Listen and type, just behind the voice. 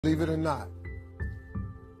Believe it or not,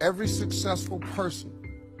 every successful person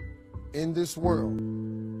in this world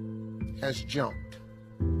has jumped.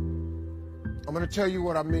 I'm going to tell you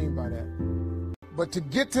what I mean by that. But to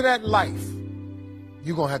get to that life,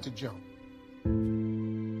 you're going to have to jump.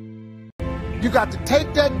 You got to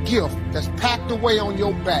take that gift that's packed away on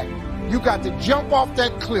your back. You got to jump off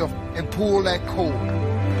that cliff and pull that cord.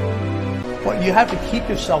 Well, you have to keep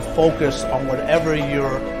yourself focused on whatever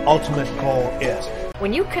your ultimate goal is.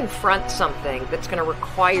 When you confront something that's going to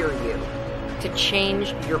require you to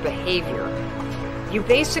change your behavior, you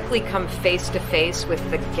basically come face to face with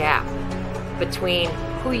the gap between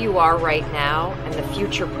who you are right now and the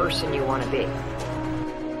future person you want to be.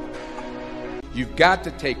 You've got to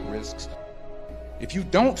take risks. If you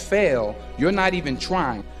don't fail, you're not even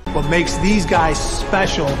trying. What makes these guys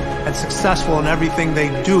special and successful in everything they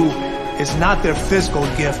do is not their physical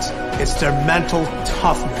gifts, it's their mental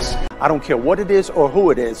toughness. I don't care what it is or who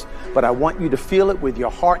it is, but I want you to feel it with your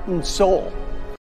heart and soul.